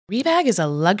Rebag is a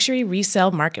luxury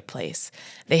resale marketplace.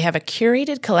 They have a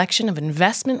curated collection of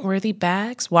investment-worthy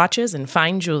bags, watches, and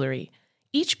fine jewelry.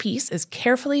 Each piece is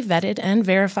carefully vetted and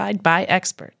verified by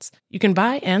experts. You can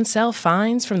buy and sell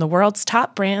finds from the world's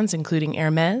top brands, including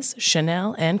Hermes,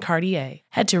 Chanel, and Cartier.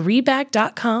 Head to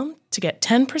Rebag.com to get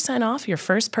 10% off your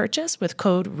first purchase with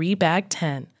code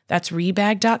REBAG10. That's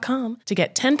Rebag.com to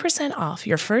get 10% off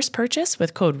your first purchase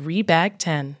with code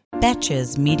REBAG10.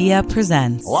 Betches Media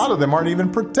presents. A lot of them aren't even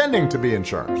pretending to be in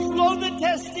charge. Slow the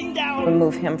testing down.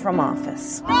 Remove him from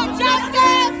office. No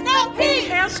justice, no peace.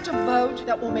 Cast a vote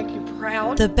that will make you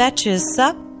proud. The Betches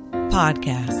Sup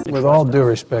Podcast. With all due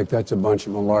respect, that's a bunch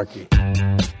of malarkey.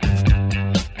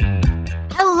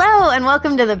 Hello, and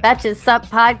welcome to the Betches Sup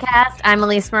Podcast. I'm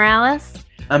Elise Morales.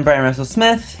 I'm Brian Russell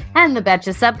Smith. And the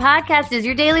Betches Sup Podcast is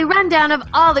your daily rundown of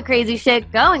all the crazy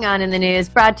shit going on in the news,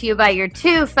 brought to you by your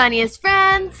two funniest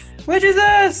friends. Which is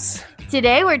us.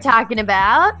 Today we're talking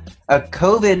about a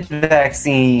COVID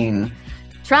vaccine.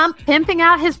 Trump pimping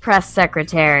out his press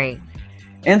secretary.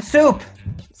 And soup.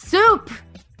 Soup.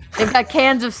 They've got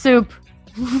cans of soup.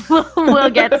 We'll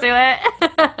get to it.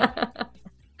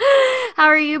 How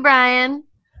are you, Brian?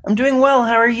 I'm doing well.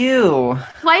 How are you?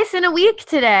 Twice in a week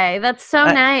today. That's so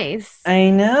nice.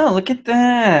 I know. Look at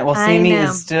that. Well, Sammy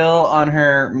is still on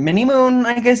her mini moon,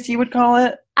 I guess you would call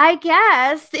it. I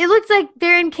guess. It looks like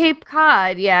they're in Cape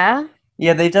Cod, yeah?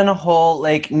 Yeah, they've done a whole,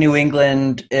 like, New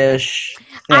England-ish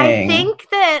thing. I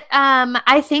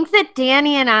think that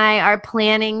Danny and I are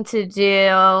planning to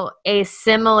do a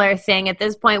similar thing at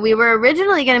this point. We were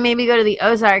originally going to maybe go to the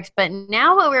Ozarks, but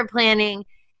now what we're planning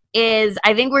is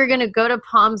I think we're going to go to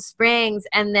Palm Springs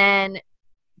and then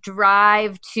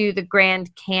drive to the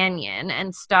Grand Canyon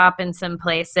and stop in some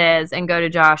places and go to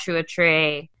Joshua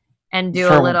Tree and do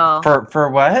a little... For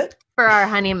what? For our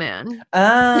honeymoon.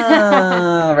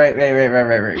 Oh, right. In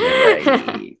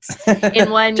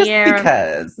 1 year.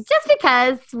 Just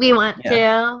because we want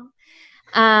to.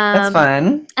 That's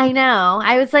fun. I know.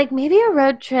 I was like, maybe a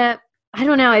road trip. I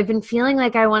don't know. I've been feeling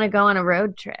like I want to go on a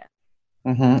road trip.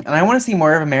 Mm-hmm. And I want to see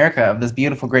more of America, of this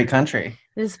beautiful, great country.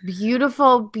 This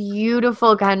beautiful,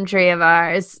 beautiful country of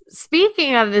ours.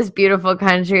 Speaking of this beautiful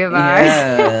country of ours,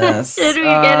 yes. Should we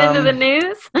get into the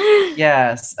news?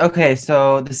 Yes. Okay,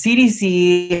 so the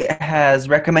CDC has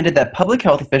recommended that public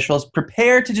health officials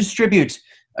prepare to distribute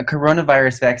a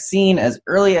coronavirus vaccine as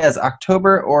early as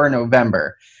October or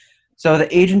November. So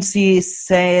the agency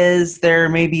says there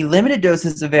may be limited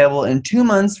doses available in 2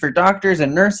 months for doctors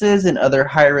and nurses and other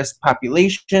high-risk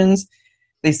populations.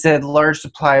 They said large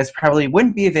supplies probably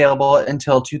wouldn't be available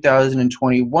until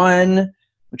 2021,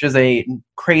 which is a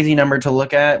crazy number to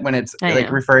look at when it's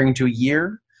referring to a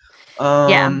year.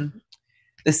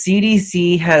 The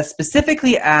CDC has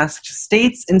specifically asked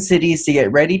states and cities to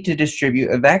get ready to distribute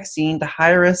a vaccine to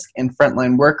high-risk and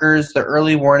frontline workers. The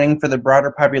early warning for the broader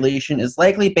population is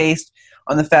likely based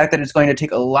on the fact that it's going to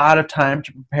take a lot of time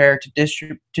to prepare to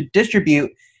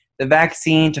distribute the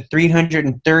vaccine to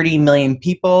 330 million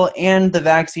people, and the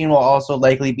vaccine will also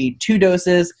likely be 2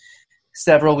 doses,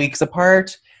 several weeks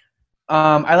apart.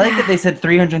 I like that they said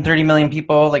 330 million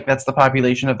people, like that's the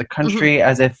population of the country,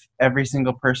 as if every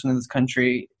single person in this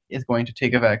country is going to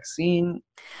take a vaccine.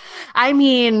 I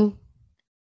mean,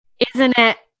 isn't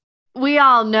it? We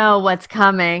all know what's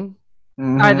coming.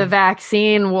 Are the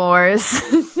vaccine wars.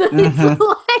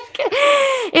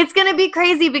 It's going to be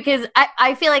crazy because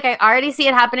I feel like I already see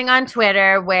it happening on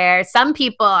Twitter where some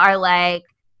people are like,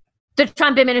 the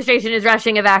Trump administration is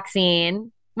rushing a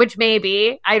vaccine, which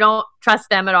maybe I don't trust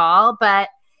them at all. But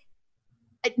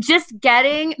just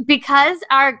because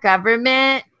our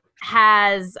government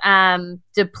has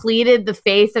depleted the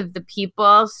faith of the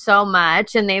people so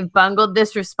much, and they've bungled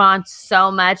this response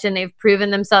so much, and they've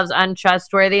proven themselves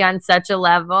untrustworthy on such a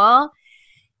level,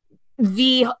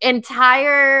 the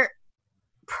entire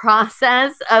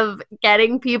process of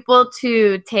getting people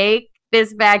to take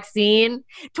this vaccine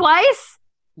twice.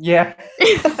 Yeah.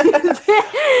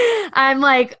 I'm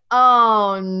like,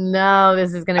 oh no,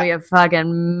 this is going to be a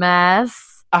fucking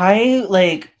mess.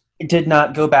 I did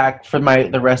not go back for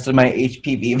the rest of my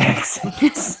HPV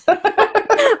vaccines. Brian,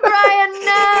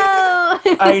 no.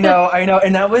 I know.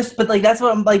 And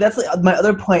that's my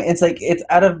other point. It's it's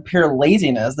out of pure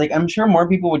laziness. I'm sure more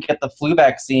people would get the flu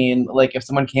vaccine, if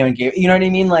someone came and gave, you know what I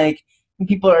mean?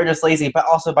 People are just lazy, but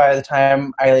also by the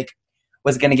time I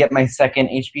was going to get my second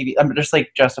HPV, I'm just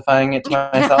justifying it to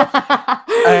myself.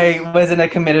 I was in a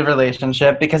committed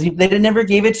relationship because they never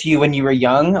gave it to you when you were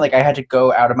young. I had to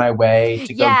go out of my way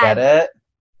to go get it.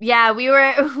 Yeah, we were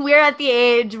at the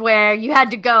age where you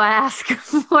had to go ask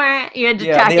for it. You had to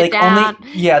track it down.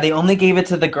 They only gave it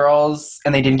to the girls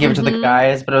and they didn't give it to the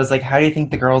guys. But it was like, how do you think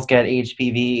the girls get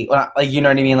HPV? Well, like, you know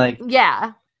what I mean? Like,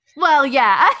 yeah. Well,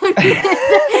 yeah.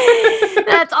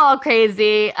 That's all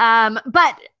crazy.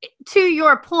 But to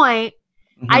your point,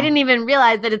 I didn't even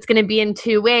realize that it's going to be in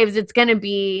 2 waves. It's going to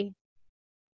be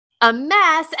a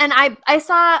mess. And I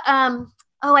saw,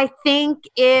 I think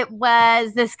it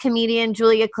was this comedian,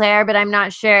 Julia Claire, but I'm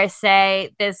not sure,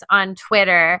 say this on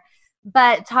Twitter,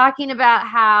 but talking about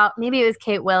how, maybe it was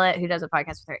Kate Willett who does a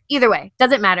podcast with her. Either way,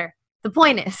 doesn't matter. The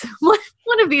point is,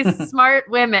 one of these smart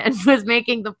women was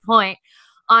making the point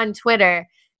on Twitter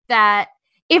that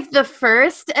if the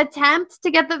first attempt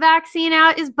to get the vaccine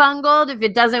out is bungled, if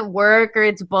it doesn't work or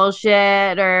it's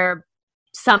bullshit or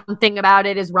something about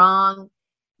it is wrong,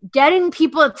 getting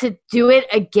people to do it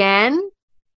again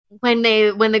when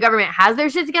the government has their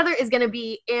shit together is going to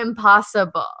be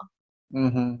impossible.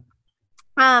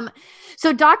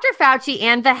 So Dr. Fauci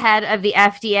and the head of the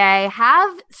FDA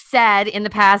have said in the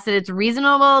past that it's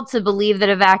reasonable to believe that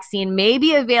a vaccine may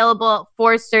be available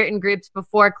for certain groups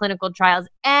before clinical trials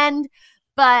end,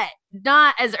 but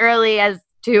not as early as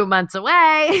 2 months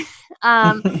away.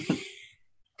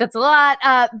 That's a lot.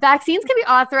 Vaccines can be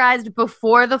authorized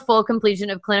before the full completion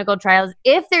of clinical trials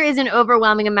if there is an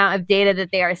overwhelming amount of data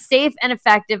that they are safe and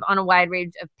effective on a wide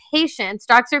range of patients.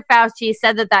 Dr. Fauci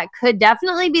said that could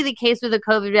definitely be the case with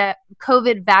a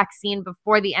COVID vaccine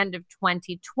before the end of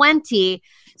 2020.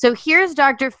 So here's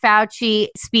Dr. Fauci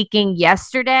speaking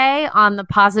yesterday on the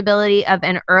possibility of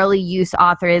an early use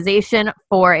authorization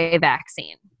for a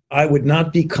vaccine. I would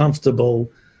not be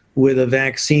comfortable with a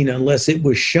vaccine unless it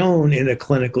was shown in a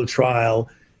clinical trial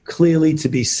clearly to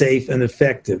be safe and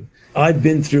effective. I've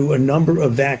been through a number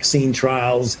of vaccine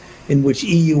trials in which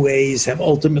EUAs have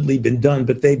ultimately been done,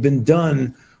 but they've been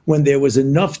done when there was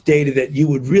enough data that you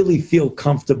would really feel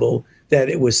comfortable that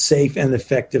it was safe and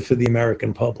effective for the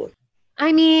American public.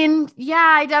 I mean,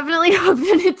 yeah, I definitely hope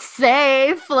that it's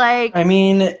safe.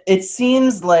 It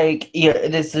seems like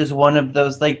this is one of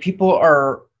those,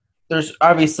 there's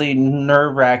obviously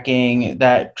nerve-wracking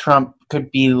that Trump could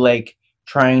be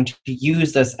trying to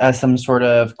use this as some sort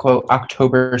of, quote,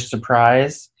 October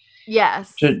surprise.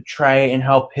 Yes. To try and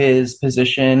help his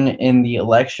position in the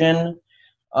election.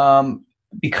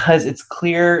 Because it's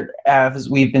clear, as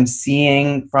we've been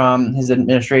seeing from his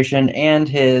administration and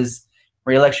his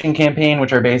re-election campaign,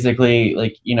 which are basically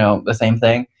the same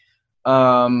thing,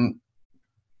 that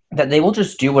they will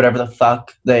just do whatever the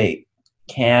fuck they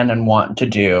can and want to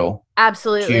do.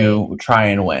 Absolutely. To try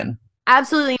and win.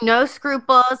 Absolutely no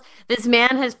scruples. This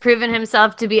man has proven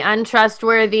himself to be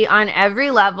untrustworthy on every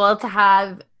level, to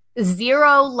have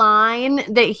zero line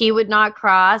that he would not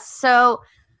cross. So,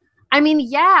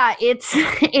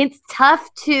 it's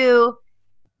tough to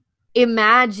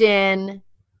imagine.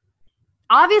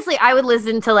 Obviously, I would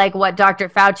listen to what Dr.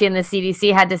 Fauci and the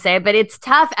CDC had to say, but it's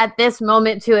tough at this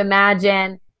moment to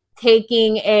imagine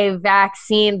taking a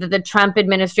vaccine that the Trump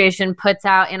administration puts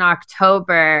out in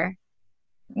October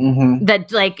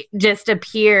that just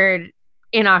appeared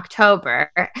in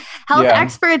October. Health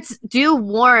experts do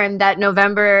warn that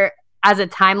November as a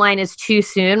timeline is too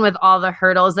soon with all the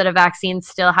hurdles that a vaccine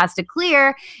still has to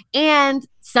clear. And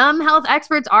some health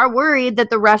experts are worried that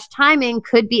the rush timing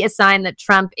could be a sign that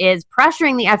Trump is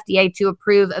pressuring the FDA to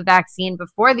approve a vaccine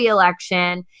before the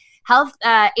election.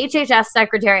 HHS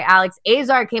Secretary Alex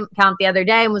Azar came out the other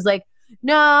day and was like,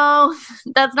 no,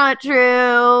 that's not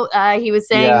true. He was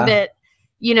saying that,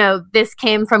 this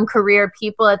came from career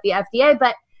people at the FDA.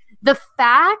 But the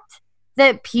fact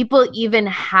that people even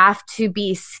have to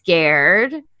be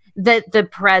scared that the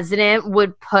president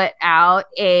would put out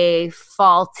a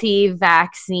faulty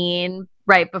vaccine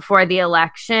right before the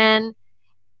election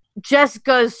just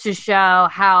goes to show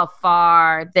how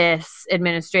far this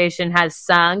administration has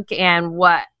sunk and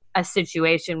what a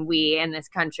situation we in this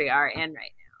country are in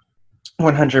right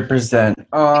now. 100%.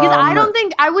 Because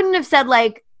I wouldn't have said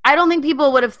I don't think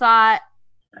people would have thought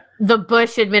the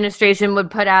Bush administration would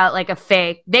put out a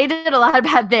fake. They did a lot of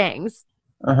bad things.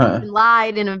 And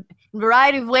lied in a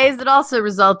variety of ways that also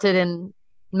resulted in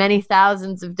many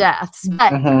thousands of deaths.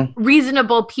 But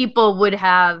reasonable people would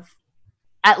have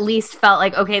at least felt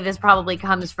okay, this probably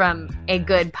comes from a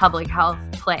good public health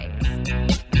place.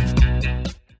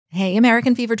 Hey,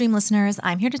 American Fever Dream listeners,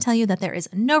 I'm here to tell you that there is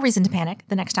no reason to panic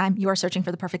the next time you are searching for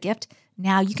the perfect gift.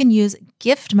 Now you can use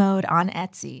gift mode on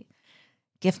Etsy.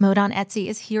 Gift Mode on Etsy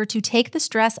is here to take the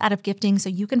stress out of gifting so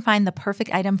you can find the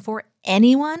perfect item for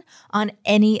anyone on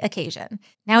any occasion.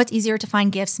 Now it's easier to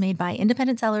find gifts made by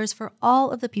independent sellers for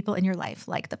all of the people in your life,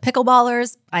 like the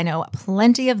pickleballers, I know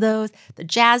plenty of those, the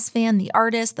jazz fan, the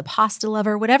artist, the pasta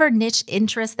lover, whatever niche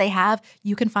interest they have,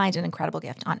 you can find an incredible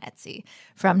gift on Etsy.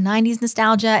 From 90s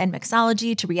nostalgia and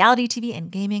mixology to reality TV and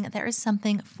gaming, there is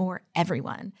something for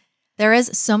everyone. There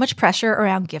is so much pressure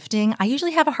around gifting. I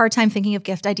usually have a hard time thinking of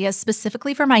gift ideas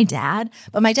specifically for my dad,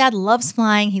 but my dad loves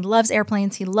flying, he loves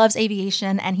airplanes, he loves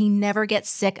aviation, and he never gets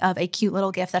sick of a cute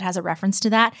little gift that has a reference to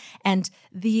that. And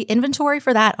the inventory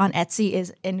for that on Etsy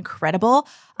is incredible.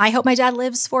 I hope my dad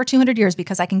lives for 200 years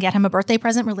because I can get him a birthday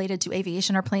present related to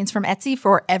aviation or planes from Etsy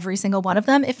for every single one of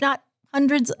them, if not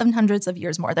hundreds and hundreds of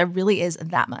years more. There really is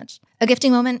that much. A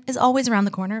gifting moment is always around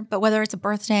the corner, but whether it's a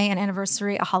birthday, an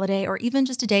anniversary, a holiday, or even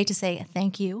just a day to say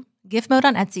thank you, Gift Mode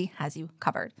on Etsy has you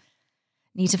covered.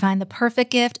 Need to find the perfect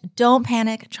gift? Don't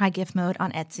panic. Try Gift Mode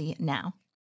on Etsy now.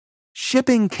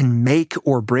 Shipping can make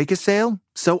or break a sale,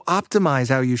 so optimize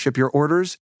how you ship your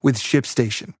orders with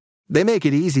ShipStation. They make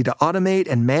it easy to automate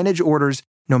and manage orders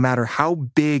no matter how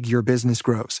big your business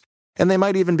grows. And they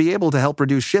might even be able to help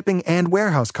reduce shipping and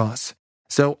warehouse costs.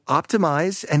 So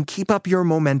optimize and keep up your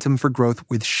momentum for growth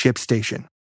with ShipStation.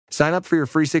 Sign up for your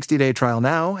free 60-day trial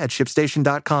now at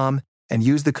ShipStation.com and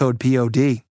use the code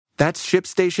POD. That's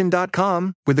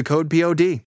ShipStation.com with the code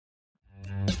POD.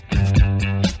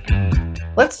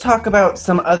 Let's talk about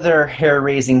some other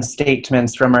hair-raising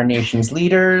statements from our nation's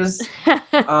leaders.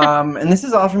 And this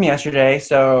is all from yesterday.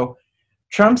 So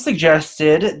Trump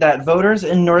suggested that voters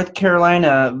in North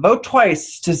Carolina vote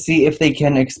twice to see if they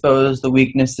can expose the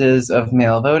weaknesses of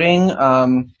mail voting.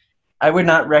 I would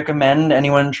not recommend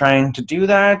anyone trying to do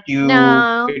that. You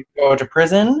could go to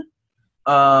prison.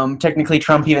 Technically,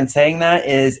 Trump even saying that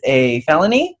is a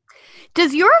felony.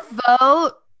 Does your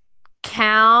vote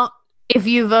count if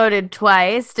you voted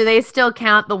twice? Do they still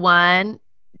count the one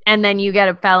and then you get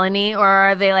a felony? Or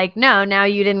are they like, no, now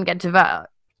you didn't get to vote?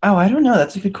 Oh, I don't know.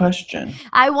 That's a good question.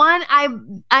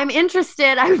 I'm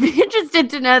interested. I would be interested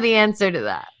to know the answer to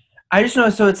that. I just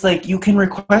know. So it's like you can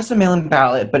request a mail-in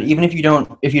ballot, but even if you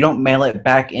don't mail it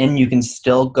back in, you can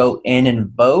still go in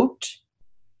and vote.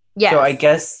 Yes. So I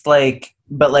guess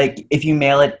but if you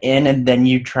mail it in and then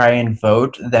you try and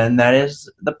vote, then that is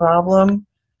the problem.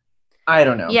 I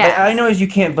don't know. Yes. But I know is you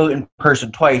can't vote in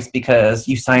person twice because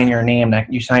you sign your name. And so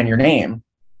you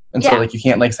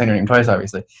can't sign your name twice,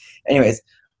 obviously. Anyways.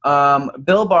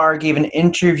 Bill Barr gave an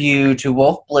interview to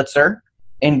Wolf Blitzer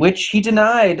in which he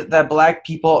denied that Black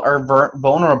people are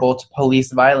vulnerable to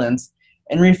police violence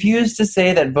and refused to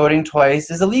say that voting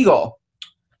twice is illegal.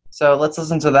 So let's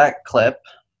listen to that clip.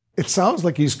 It sounds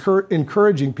like he's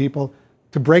encouraging people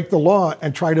to break the law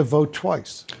and try to vote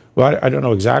twice. Well, I don't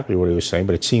know exactly what he was saying,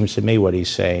 but it seems to me what he's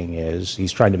saying is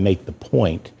he's trying to make the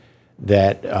point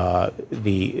that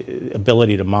the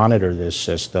ability to monitor this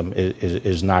system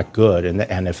is not good.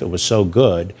 And if it was so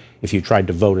good, if you tried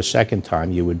to vote a second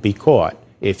time, you would be caught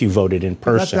if you voted in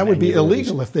person. That would be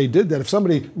illegal if they did that. If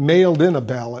somebody mailed in a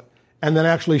ballot and then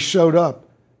actually showed up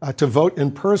to vote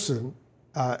in person,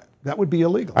 that would be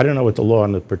illegal. I don't know what the law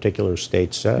in the particular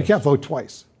state says. You can't vote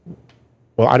twice.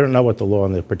 Well, I don't know what the law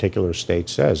in the particular state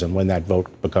says and when that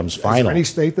vote becomes final. Is there any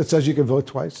state that says you can vote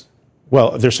twice?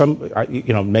 Well, there's some,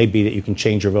 maybe that you can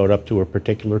change your vote up to a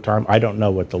particular time. I don't know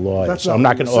what the law is, so I'm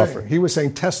not going to offer. He was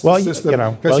saying test the system.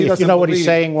 If you know what he's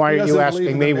saying, why are you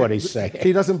asking me what he's saying?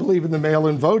 He doesn't believe in the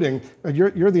mail-in voting.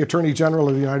 You're the Attorney General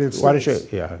of the United States. Why did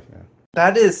you? Yeah.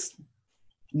 That is,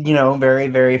 very,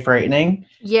 very frightening.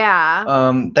 Yeah.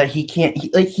 That he can't.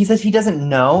 He says he doesn't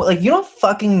know. You don't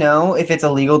fucking know if it's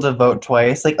illegal to vote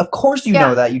twice. Of course you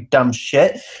know that, you dumb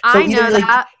shit. So I know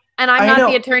that. And I'm not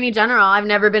the Attorney General. I've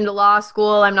never been to law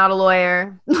school. I'm not a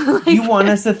lawyer. Do you want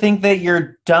us to think that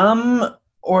you're dumb,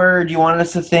 or do you want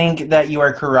us to think that you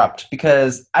are corrupt?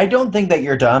 Because I don't think that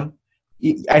you're dumb.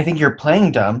 I think you're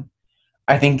playing dumb.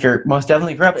 I think you're most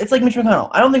definitely corrupt. It's like Mitch McConnell.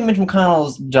 I don't think Mitch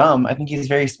McConnell's dumb. I think he's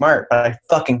very smart, but I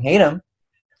fucking hate him.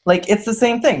 It's the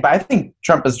same thing. But I think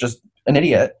Trump is just an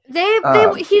idiot. He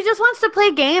just wants to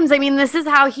play games. I mean, this is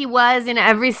how he was in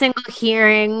every single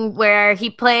hearing where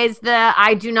he plays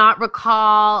I do not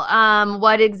recall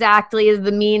what exactly is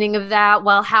the meaning of that.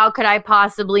 Well, how could I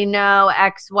possibly know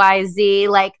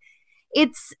XYZ?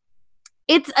 It's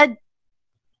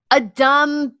a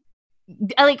dumb,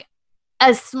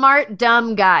 a smart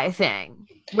dumb guy thing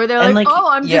where they're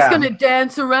I'm just going to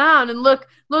dance around and look,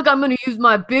 I'm going to use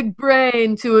my big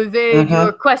brain to evade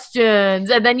your questions.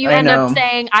 And then you end up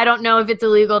saying, I don't know if it's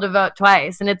illegal to vote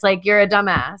twice. And it's you're a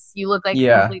dumbass. You look like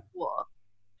a complete fool.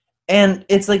 And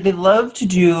it's like they love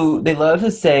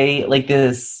to say like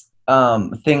this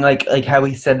thing, like how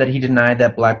he said that he denied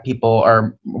that Black people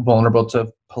are vulnerable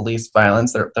to police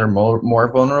violence. They're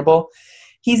more vulnerable.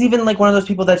 He's even like one of those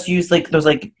people that's used like those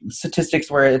like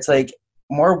statistics where it's like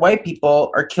more white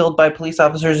people are killed by police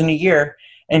officers in a year.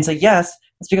 And it's like, yes,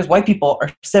 it's because white people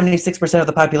are 76% of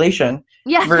the population.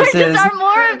 Yeah, versus, there just are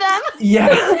more of them. Yeah.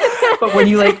 But when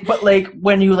you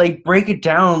break it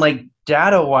down like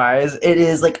data-wise, it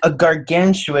is like a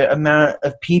gargantuan amount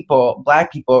of people,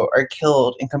 Black people, are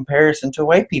killed in comparison to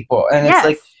white people. And it's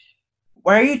like,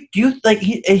 why are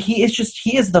he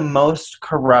is the most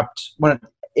corrupt, one of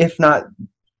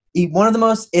the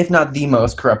most, if not the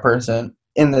most corrupt person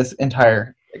in this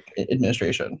entire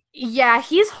administration. Yeah,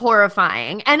 he's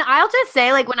horrifying. And I'll just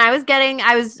say, like, when I was getting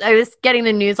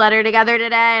the newsletter together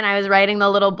today, and I was writing the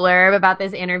little blurb about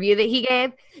this interview that he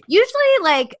gave. Usually,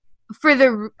 like,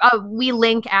 for we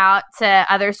link out to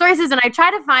other sources, and I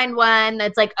try to find one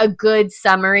that's like a good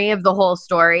summary of the whole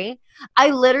story.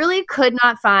 I literally could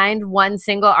not find one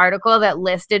single article that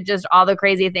listed just all the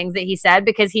crazy things that he said,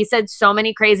 because he said so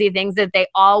many crazy things that they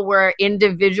all were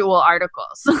individual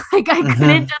articles. Like, I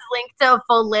couldn't just link to a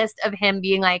full list of him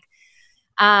being like,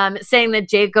 saying that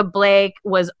Jacob Blake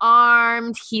was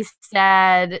armed. He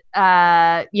said,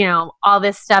 all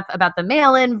this stuff about the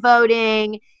mail-in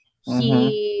voting.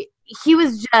 He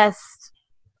was just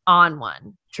on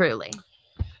one, truly.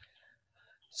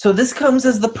 So this comes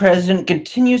as the president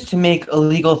continues to make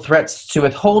illegal threats to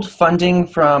withhold funding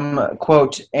from,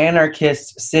 quote,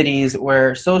 anarchist cities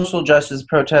where social justice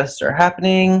protests are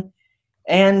happening.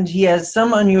 And he has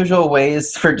some unusual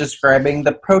ways for describing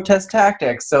the protest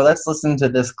tactics. So let's listen to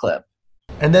this clip.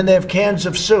 And then they have cans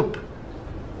of soup.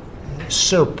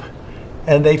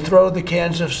 And they throw the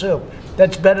cans of soup.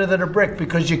 That's better than a brick,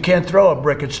 because you can't throw a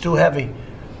brick. It's too heavy.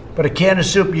 But a can of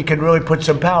soup, you can really put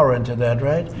some power into that,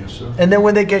 right? Yes, sir. And then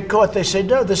when they get caught, they say,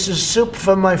 no, this is soup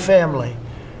for my family.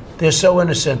 They're so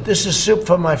innocent. This is soup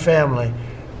for my family.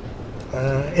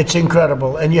 It's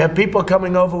incredible. And you have people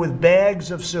coming over with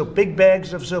bags of soup, big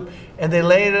bags of soup, and they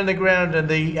lay it on the ground, and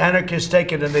the anarchists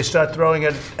take it and they start throwing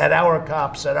it at our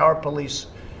cops, at our police.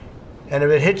 And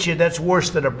if it hits you, that's worse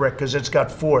than a brick, because it's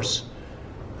got force.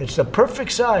 It's the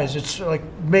perfect size. It's like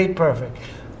made perfect.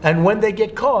 And when they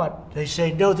get caught, they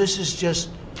say, no, this is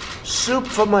just soup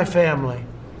for my family.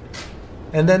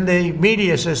 And then the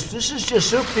media says, this is just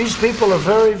soup. These people are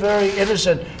very, very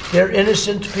innocent. They're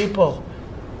innocent people.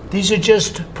 These are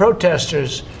just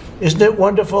protesters. Isn't it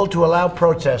wonderful to allow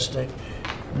protesting?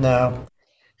 No.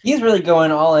 He's really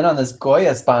going all in on this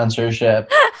Goya sponsorship.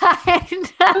 I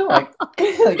know.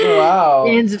 like, wow.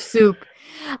 Cans of soup.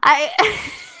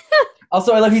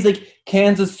 Also, I love he's like,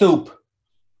 cans of soup.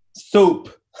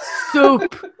 Soup.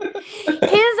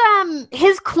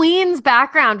 His Queen's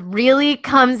background really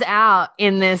comes out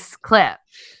in this clip.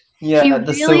 Yeah, he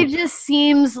really just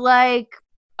seems like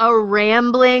a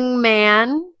rambling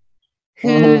man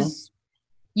who's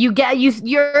you're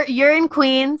in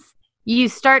Queens. You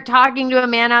start talking to a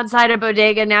man outside a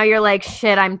bodega. Now you're like,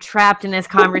 shit, I'm trapped in this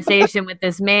conversation with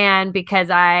this man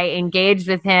because I engaged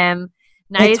with him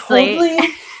nicely.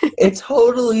 It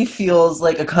totally feels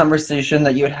like a conversation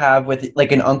that you would have with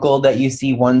like an uncle that you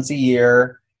see once a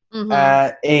year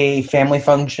at a family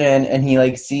function, and he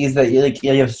like sees that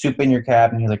you have soup in your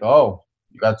cab, and he's like, "Oh,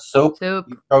 you got soup? You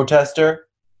protester?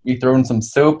 You throwing some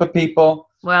soup at people?"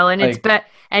 Well, and like,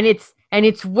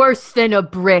 it's worse than a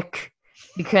brick,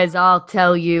 because I'll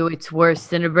tell you, it's worse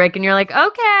than a brick, and you're like,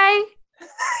 okay.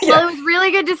 Well, it was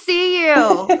really good to see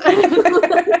you.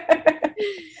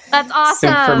 That's awesome.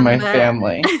 Soup for my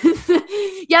family.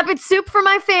 Yep, it's soup for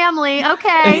my family.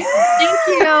 Okay, thank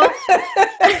you.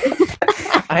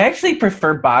 I actually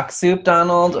prefer box soup,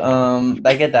 Donald.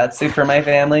 I get that soup for my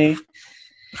family.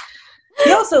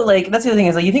 He also, like, that's the other thing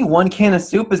is, like, you think one can of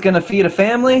soup is going to feed a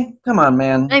family? Come on,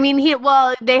 man. I mean,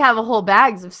 they have a whole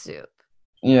bags of soup.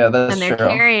 Yeah, that's true. And they're true.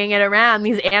 carrying it around.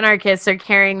 These anarchists are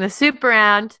carrying the soup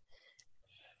around.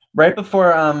 Right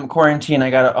before quarantine, I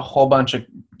got a whole bunch of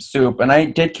soup, and I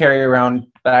did carry around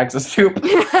bags of soup.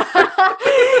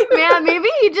 Man, maybe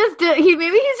he's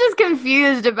just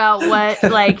confused about what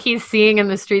like he's seeing in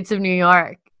the streets of New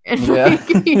York, and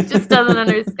like, he just doesn't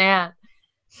understand.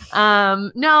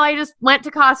 No, I just went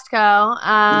to Costco.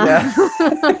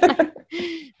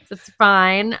 So it's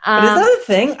fine. But is that a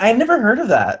thing? I've never heard of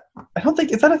that. I don't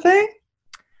think, is that a thing?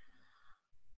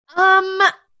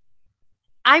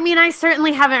 I mean, I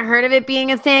certainly haven't heard of it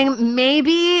being a thing.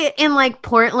 Maybe in like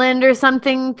Portland or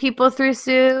something, people threw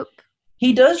soup.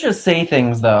 He does just say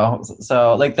things, though.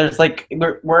 So, like, there's, like,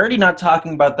 we're already not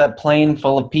talking about that plane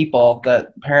full of people that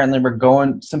apparently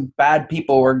some bad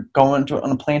people were going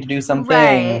on a plane to do some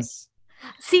things.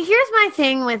 See, here's my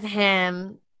thing with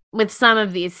him, with some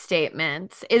of these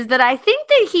statements, is that I think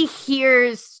that he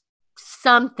hears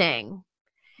something.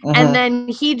 And then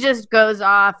he just goes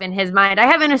off in his mind. I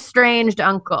have an estranged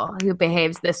uncle who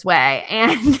behaves this way.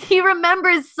 And he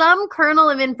remembers some kernel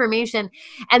of information.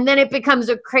 And then it becomes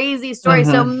a crazy story.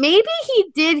 So maybe he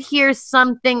did hear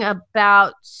something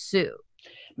about Sue.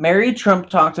 Mary Trump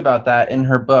talked about that in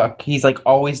her book. He's like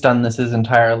always done this his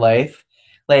entire life.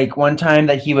 Like one time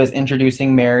that he was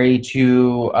introducing Mary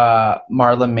to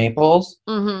Marla Maples,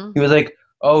 he was like,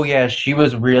 oh yeah, she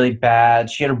was really bad.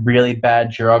 She had a really bad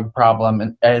drug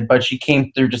problem, but she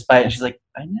came through despite it. And she's like,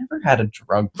 I never had a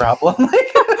drug problem.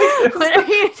 What are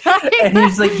you talking and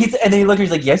he's like, and then he looked, he's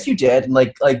like, yes, you did, and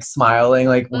like smiling,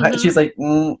 like what? She's like,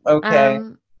 okay,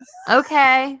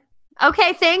 okay,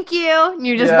 thank you. And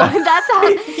you just that's how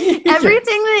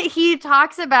everything that he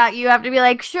talks about, you have to be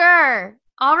like, sure,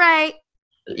 all right.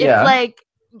 It's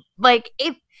like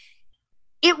if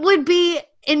it would be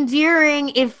endearing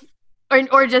if.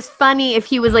 Or just funny if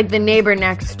he was like the neighbor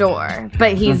next door,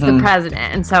 but he's the president,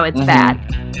 and so it's bad.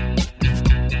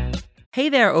 Hey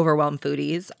there, overwhelmed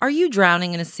foodies. Are you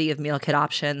drowning in a sea of meal kit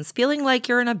options, feeling like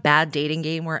you're in a bad dating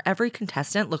game where every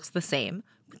contestant looks the same,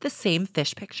 with the same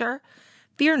fish picture?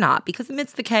 Fear not, because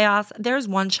amidst the chaos, there's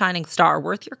one shining star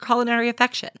worth your culinary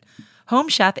affection. Home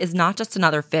Chef is not just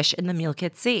another fish in the meal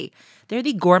kit sea. They're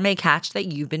the gourmet catch that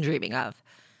you've been dreaming of.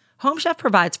 Home Chef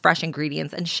provides fresh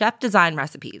ingredients and chef-designed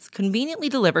recipes conveniently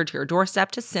delivered to your doorstep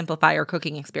to simplify your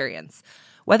cooking experience.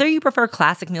 Whether you prefer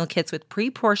classic meal kits with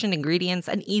pre-portioned ingredients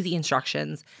and easy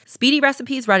instructions, speedy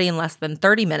recipes ready in less than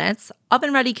 30 minutes,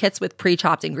 oven-ready kits with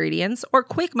pre-chopped ingredients, or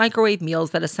quick microwave meals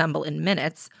that assemble in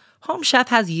minutes, Home Chef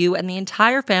has you and the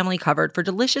entire family covered for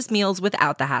delicious meals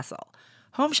without the hassle.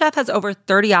 Home Chef has over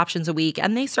 30 options a week,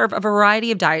 and they serve a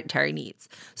variety of dietary needs,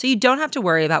 so you don't have to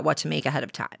worry about what to make ahead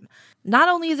of time. Not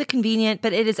only is it convenient,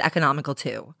 but it is economical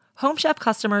too. Home Chef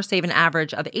customers save an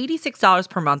average of $86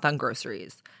 per month on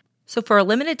groceries. So for a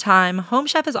limited time, Home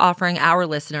Chef is offering our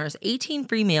listeners 18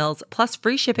 free meals plus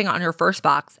free shipping on your first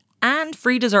box and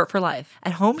free dessert for life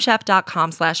at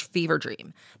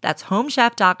homechef.com/feverdream. That's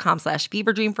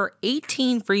homechef.com/feverdream for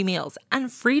 18 free meals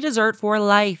and free dessert for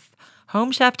life.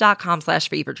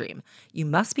 homechef.com/feverdream. You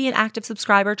must be an active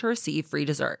subscriber to receive free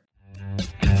dessert.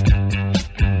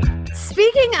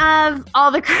 Speaking of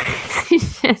all the crazy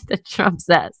shit that Trump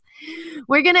says,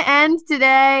 we're going to end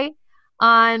today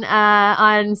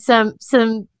on some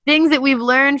things that we've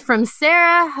learned from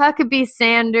Sarah Huckabee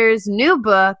Sanders' new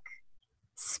book,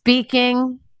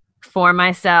 Speaking for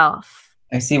Myself.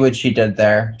 I see what she did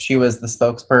there. She was the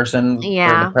spokesperson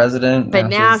for the president. But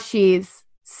now she's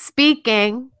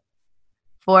speaking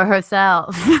for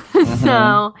herself.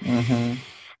 So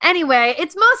anyway,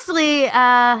 it's mostly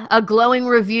a glowing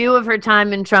review of her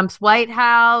time in Trump's White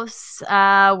House,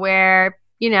 where,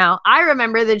 you know, I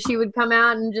remember that she would come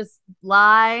out and just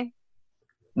lie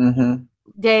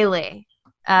daily.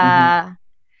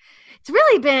 It's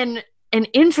really been an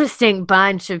interesting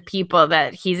bunch of people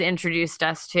that he's introduced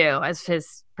us to as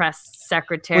his press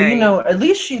secretary. Well, you know, at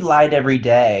least she lied every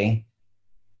day,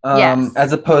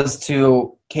 as opposed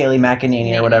to Kayleigh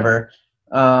McEnany or whatever.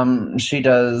 She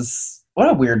does... What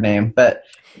a weird name, but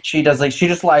she does she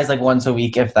just lies like once a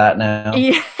week, if that now.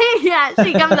 Yeah,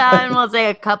 she comes out and will say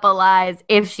a couple lies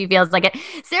if she feels like it.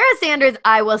 Sarah Sanders,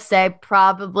 I will say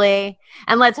probably,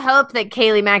 and let's hope that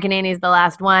Kayleigh McEnany is the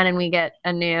last one and we get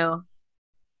a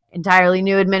entirely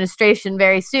new administration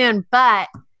very soon. But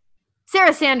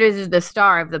Sarah Sanders is the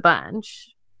star of the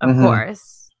bunch, of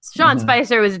course. Sean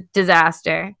Spicer was a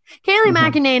disaster. Kayleigh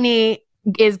McEnany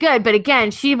is good, but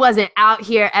again, she wasn't out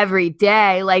here every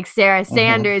day like Sarah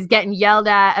Sanders getting yelled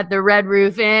at the Red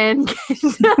Roof Inn.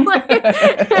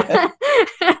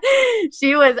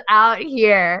 She was out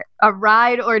here, a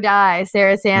ride or die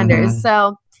Sarah Sanders.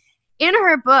 So in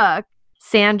her book,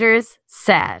 Sanders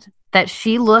said that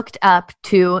she looked up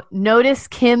to notice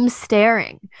Kim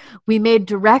staring. We made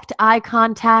direct eye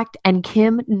contact and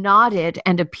Kim nodded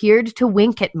and appeared to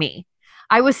wink at me.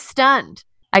 I was stunned.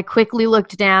 I quickly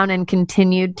looked down and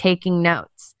continued taking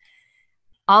notes.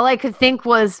 All I could think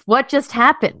was, what just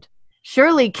happened?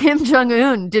 Surely Kim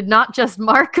Jong-un did not just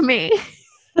mark me.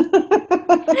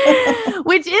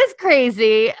 Which is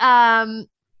crazy. I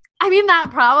mean, that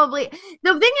probably...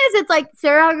 The thing is, it's like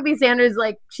Sarah Huckabee Sanders,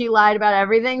 like, she lied about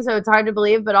everything, so it's hard to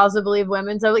believe, but also believe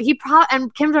women. So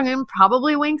and Kim Jong-un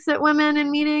probably winks at women in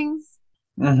meetings.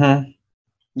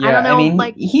 Yeah, I don't know, I mean,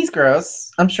 like, he's gross.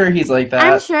 I'm sure he's like that.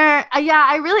 I'm sure. Yeah,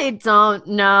 I really don't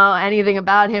know anything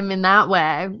about him in that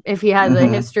way. If he has a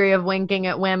history of winking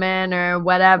at women or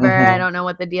whatever, I don't know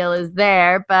what the deal is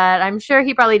there, but I'm sure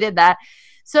he probably did that.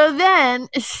 So then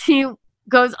she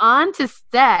goes on to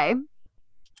say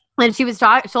that she was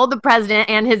told the president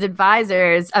and his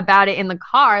advisors about it in the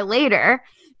car later,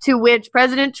 to which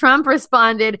President Trump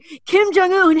responded, "Kim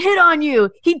Jong-un hit on you.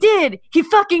 He did. He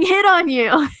fucking hit on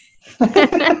you."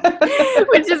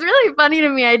 Which is really funny to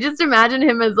me. I just imagine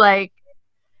him as like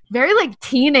very like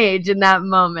teenage in that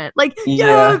moment. Like,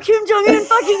 yo, Kim Jong-un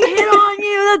fucking hit on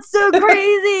you. That's so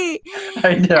crazy.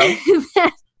 I know.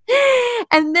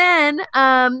 And then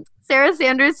Sarah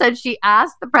Sanders said she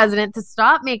asked the president to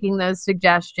stop making those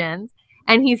suggestions.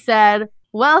 And he said,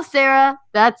 "Well, Sarah,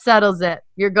 that settles it.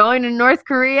 You're going to North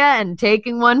Korea and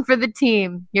taking one for the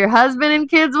team. Your husband and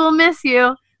kids will miss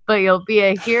you, but you'll be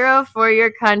a hero for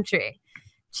your country."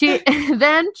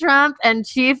 Then Trump and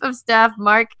Chief of Staff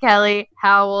Mark Kelly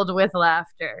howled with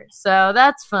laughter. So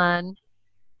that's fun.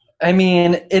 I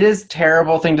mean, it is a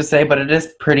terrible thing to say, but it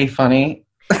is pretty funny.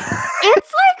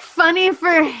 It's like funny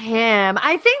for him.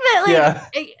 I think that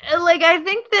I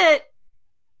think that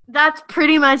that's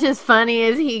pretty much as funny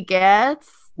as he gets.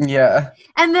 Yeah.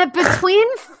 And that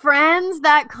between friends,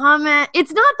 that comment,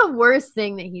 it's not the worst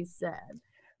thing that he said.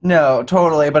 No,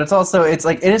 totally. But it's also, it's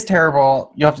like, it is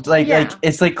terrible. You have to like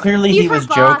it's like clearly he was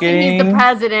joking. He's the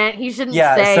president. He shouldn't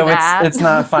say so that. it's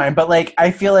not fine. But like,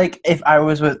 I feel like if I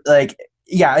was with like,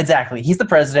 yeah, exactly. He's the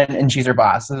president and she's her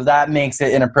boss. So that makes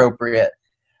it inappropriate.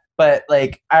 But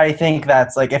like, I think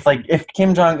that's like, if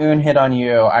Kim Jong-un hit on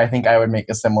you, I think I would make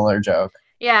a similar joke.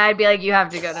 Yeah, I'd be like, you have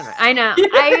to go to. I know.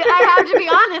 I have to be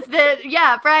honest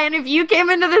that Brian, if you came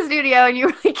into the studio and you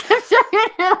really kept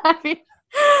saying,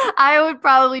 I would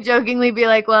probably jokingly be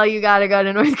like, well, you got to go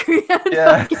to North Korea.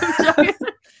 Yeah.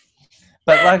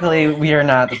 But luckily, we are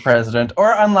not the president,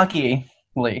 or unluckily,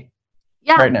 right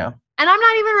now. And I'm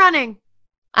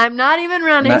not even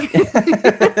running.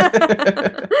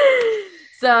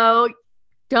 So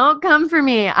don't come for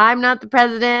me. I'm not the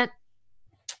president.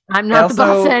 I'm not the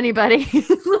boss of anybody.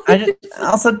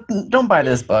 Also, don't buy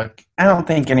this book. I don't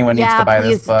think anyone needs to buy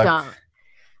this book.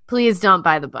 Please don't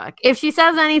buy the book. If she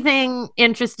says anything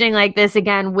interesting like this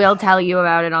again, we'll tell you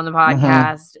about it on the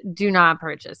podcast. Do not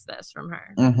purchase this from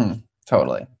her.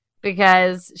 Totally.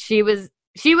 Because she was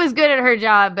good at her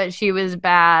job, but she was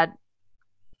bad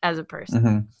as a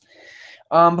person.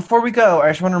 Before we go,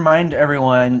 I just want to remind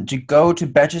everyone to go to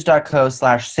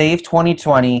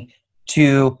betches.co/save2020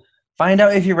 to find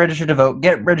out if you're registered to vote.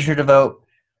 Get registered to vote.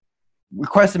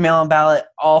 Request a mail-in ballot,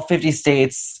 all 50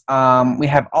 states. We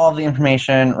have all of the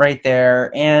information right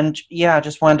there. And yeah,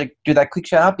 just wanted to do that quick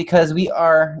shout out because we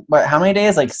are, how many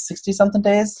days? Like 60-something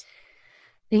days?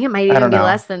 I think it might even be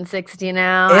less than 60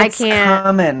 now. It's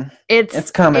coming.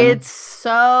 It's coming. We're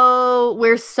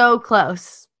so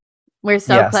close. We're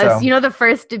so close. So, the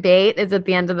first debate is at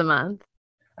the end of the month.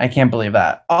 I can't believe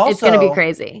that. Also, it's going to be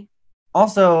crazy.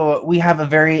 Also, we have a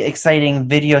very exciting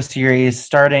video series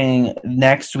starting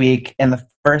next week, and the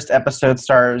first episode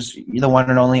stars the one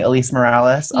and only Elise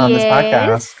Morales on this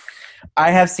podcast.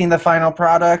 I have seen the final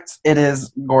product. It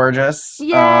is gorgeous.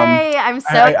 Yay! I'm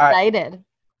so excited.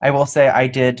 I will say I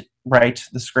did write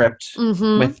the script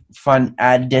with fun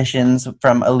additions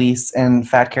from Elise and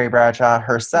Fat Carrie Bradshaw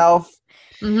herself.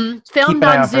 Filmed Keep an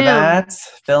eye out for that.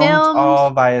 Filmed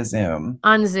all via Zoom.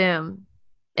 On Zoom.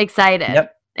 Excited.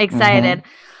 Yep. Excited.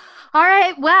 All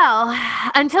right. Well,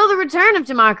 until the return of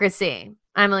democracy,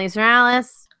 I'm Elise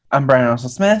Morales. I'm Brian Russell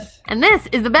Smith. And this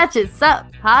is the Betches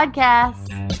Sup Podcast.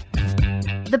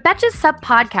 The Betches Sup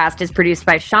Podcast is produced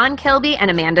by Sean Kilby and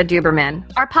Amanda Duberman.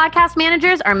 Our podcast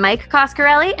managers are Mike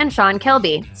Coscarelli and Sean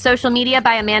Kilby. Social media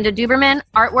by Amanda Duberman.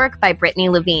 Artwork by Brittany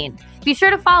Levine. Be sure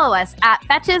to follow us at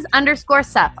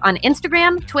Betches_Sup on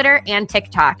Instagram, Twitter, and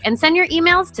TikTok. And send your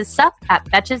emails to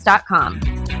sup@betches.com.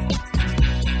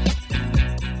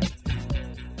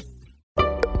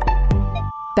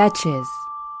 Betches.